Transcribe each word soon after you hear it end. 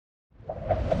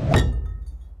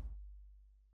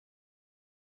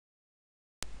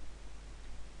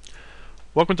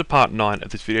Welcome to part 9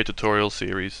 of this video tutorial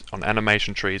series on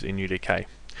animation trees in UDK.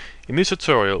 In this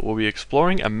tutorial we'll be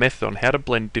exploring a method on how to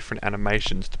blend different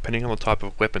animations depending on the type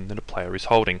of weapon that a player is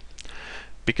holding.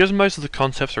 Because most of the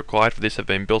concepts required for this have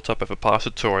been built up over past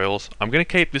tutorials, I'm going to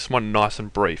keep this one nice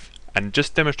and brief and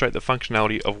just demonstrate the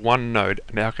functionality of one node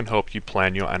and how it can help you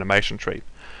plan your animation tree.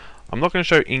 I'm not going to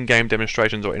show in-game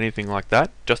demonstrations or anything like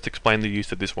that, just explain the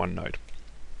use of this one node.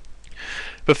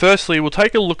 But firstly, we'll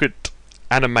take a look at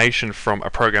animation from a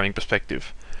programming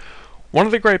perspective. One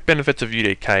of the great benefits of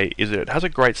UDK is that it has a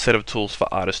great set of tools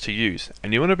for artists to use,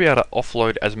 and you want to be able to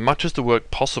offload as much of the work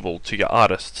possible to your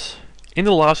artists. In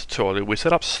the last tutorial we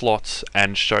set up slots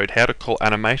and showed how to call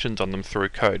animations on them through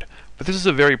code, but this is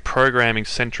a very programming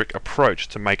centric approach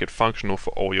to make it functional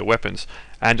for all your weapons,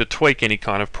 and to tweak any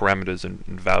kind of parameters and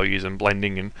values and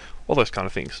blending and all those kind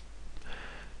of things.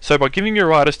 So by giving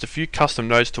your artist a few custom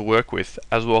nodes to work with,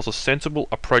 as well as a sensible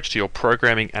approach to your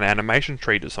programming and animation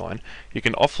tree design, you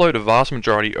can offload a vast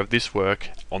majority of this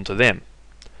work onto them.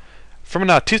 From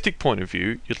an artistic point of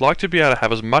view, you'd like to be able to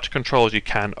have as much control as you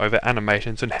can over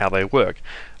animations and how they work,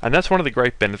 and that's one of the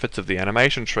great benefits of the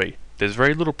animation tree. There's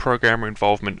very little programmer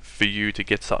involvement for you to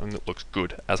get something that looks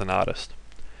good as an artist.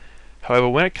 However,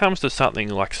 when it comes to something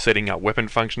like setting up weapon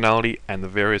functionality and the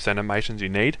various animations you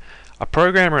need, a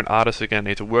programmer and artist are going to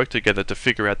need to work together to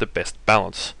figure out the best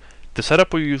balance. The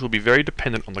setup we use will be very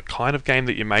dependent on the kind of game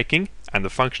that you're making and the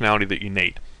functionality that you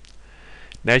need.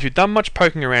 Now, if you've done much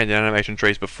poking around in animation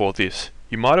trees before this,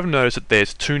 you might have noticed that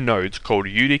there's two nodes called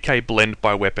UDK blend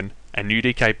by weapon and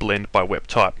UDK blend by web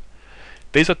type.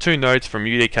 These are two nodes from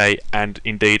UDK and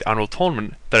indeed Unreal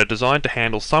Tournament that are designed to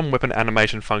handle some weapon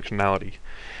animation functionality.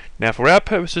 Now, for our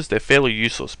purposes they're fairly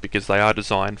useless because they are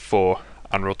designed for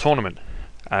Unreal Tournament,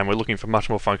 and we're looking for much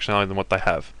more functionality than what they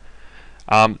have.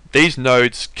 These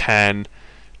nodes can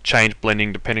change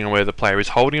blending depending on whether the player is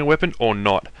holding a weapon or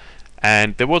not,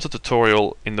 and there was a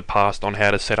tutorial in the past on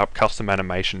how to set up custom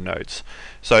animation nodes.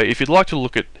 So if you'd like to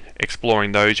look at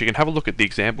exploring those, you can have a look at the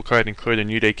example code included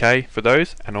in UDK for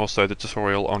those, and also the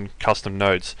tutorial on custom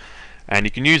nodes. And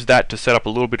you can use that to set up a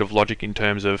little bit of logic in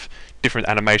terms of different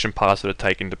animation paths that are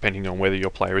taken depending on whether your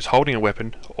player is holding a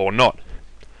weapon or not.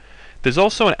 There's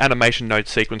also an animation node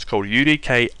sequence called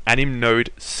UDK anim node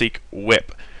seek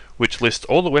wep, which lists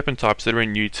all the weapon types that are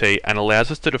in UT and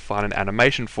allows us to define an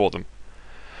animation for them.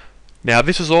 Now,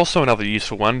 this is also another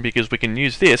useful one because we can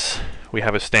use this. We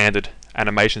have a standard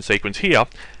animation sequence here,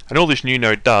 and all this new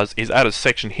node does is add a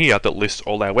section here that lists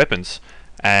all our weapons,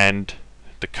 and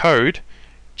the code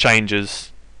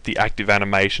changes the active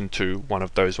animation to one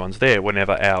of those ones there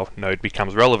whenever our node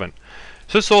becomes relevant.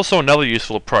 So it's also another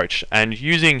useful approach, and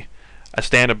using a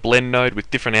standard blend node with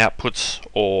different outputs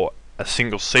or a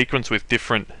single sequence with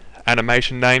different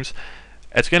animation names,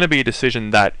 it's going to be a decision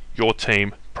that your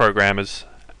team, programmers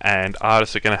and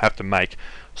artists are going to have to make.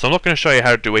 So I'm not going to show you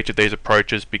how to do each of these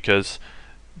approaches because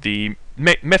the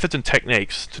methods and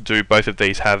techniques to do both of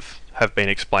these have been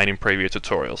explained in previous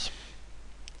tutorials.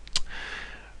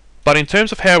 But in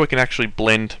terms of how we can actually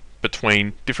blend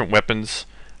between different weapons,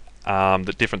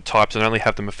 the different types, and only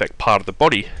have them affect part of the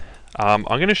body, I'm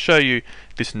going to show you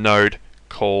this node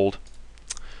called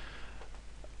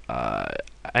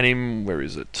anim, where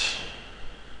is it?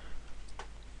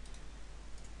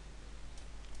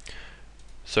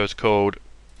 So it's called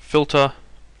filter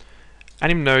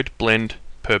anim node blend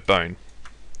per bone.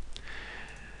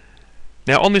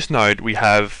 Now on this node we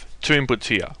have two inputs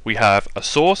here. We have a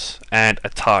source and a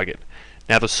target.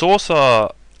 Now the source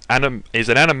is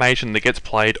an animation that gets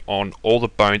played on all the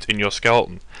bones in your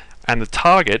skeleton, and the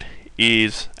target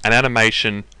is an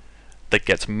animation that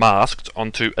gets masked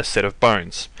onto a set of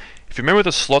bones. If you remember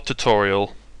the slot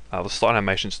tutorial, the slot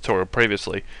animation tutorial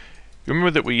previously, you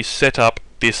remember that we set up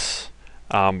this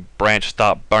branch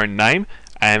start bone name,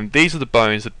 and these are the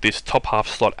bones that this top half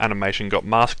slot animation got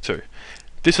masked to.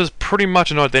 This is pretty much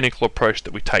an identical approach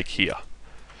that we take here.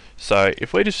 So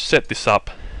if we just set this up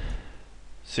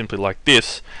simply like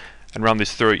this and run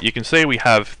this through, you can see we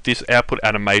have this output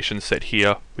animation set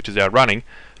here, which is our running,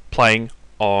 playing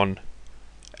on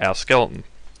our skeleton.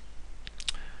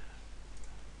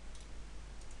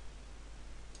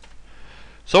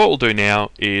 So what we'll do now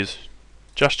is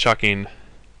just chuck in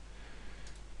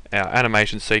our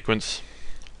animation sequence,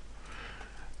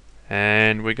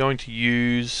 and we're going to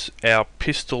use our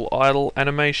pistol idle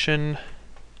animation.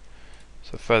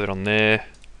 So further on there,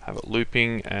 have it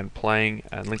looping and playing,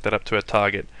 and link that up to our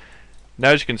target. Now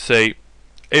as you can see,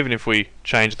 even if we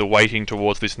change the weighting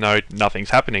towards this node, nothing's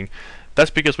happening. That's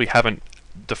because we haven't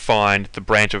defined the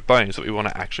branch of bones that we want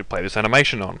to actually play this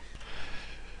animation on.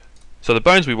 So the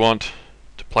bones we want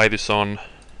to play this on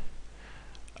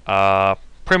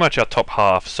pretty much our top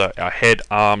half, so our head,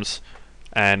 arms,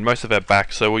 and most of our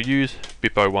back. So we'll use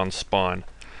Bippo1 spine.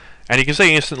 And you can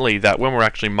see instantly that when we're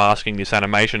actually masking this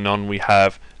animation on, we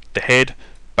have the head,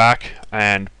 back,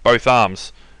 and both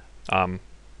arms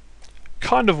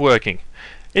kind of working.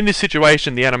 In this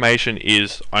situation, the animation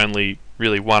is only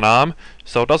really one arm,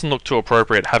 so it doesn't look too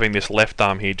appropriate having this left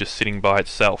arm here just sitting by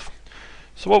itself.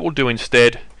 So what we'll do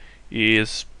instead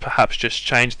is perhaps just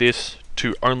change this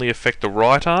to only affect the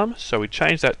right arm. So we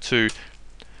change that to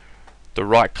the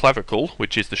right clavicle,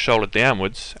 which is the shoulder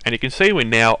downwards, and you can see we're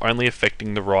now only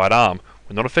affecting the right arm.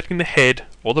 We're not affecting the head,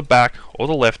 or the back, or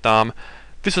the left arm.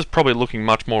 This is probably looking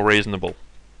much more reasonable.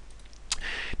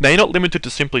 Now you're not limited to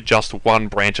simply just one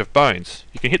branch of bones.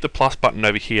 You can hit the plus button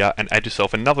over here and add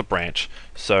yourself another branch.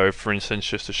 So for instance,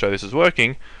 just to show this is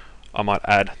working, I might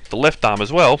add the left arm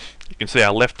as well. You can see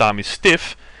our left arm is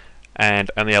stiff, and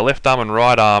only our left arm and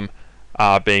right arm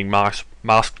are being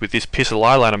masked with this pistol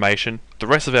idle animation. The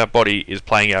rest of our body is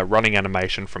playing our running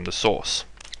animation from the source.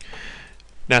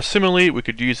 Now similarly, we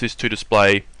could use this to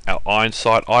display our iron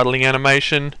sight idling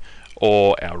animation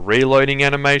or our reloading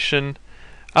animation.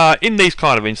 In these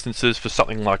kind of instances, for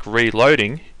something like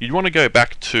reloading, you'd want to go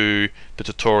back to the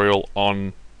tutorial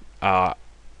on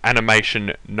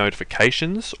animation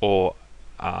notifications, or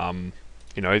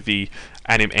the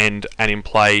anim end, anim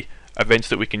play events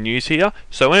that we can use here.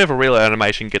 So whenever a reload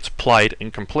animation gets played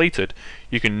and completed,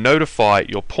 you can notify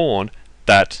your pawn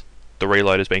that the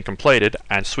reload has been completed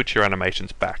and switch your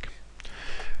animations back.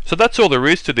 So that's all there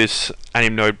is to this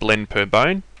anim node blend per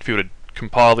bone. If you were to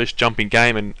compile this, jump in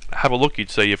game and have a look, you'd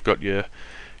see you've got your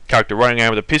character running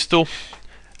around with a pistol.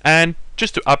 And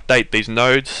just to update these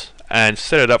nodes and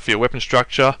set it up for your weapon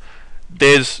structure,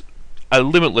 there's a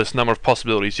limitless number of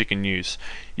possibilities you can use.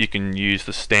 You can use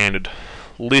the standard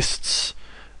lists,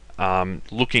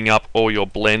 looking up all your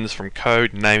blends from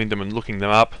code, naming them and looking them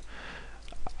up,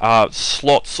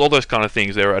 slots, all those kind of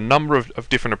things. There are a number of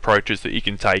different approaches that you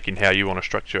can take in how you want to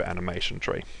structure your animation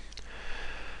tree.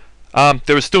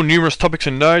 There are still numerous topics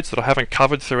and nodes that I haven't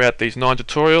covered throughout these 9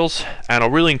 tutorials, and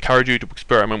I'll really encourage you to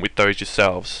experiment with those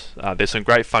yourselves. There's some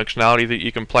great functionality that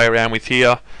you can play around with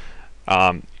here.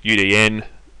 UDN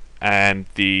and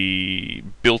the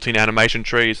built-in animation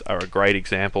trees are a great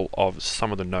example of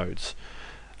some of the nodes.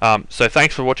 So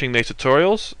thanks for watching these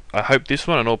tutorials. I hope this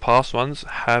one and all past ones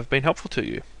have been helpful to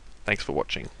you. Thanks for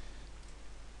watching.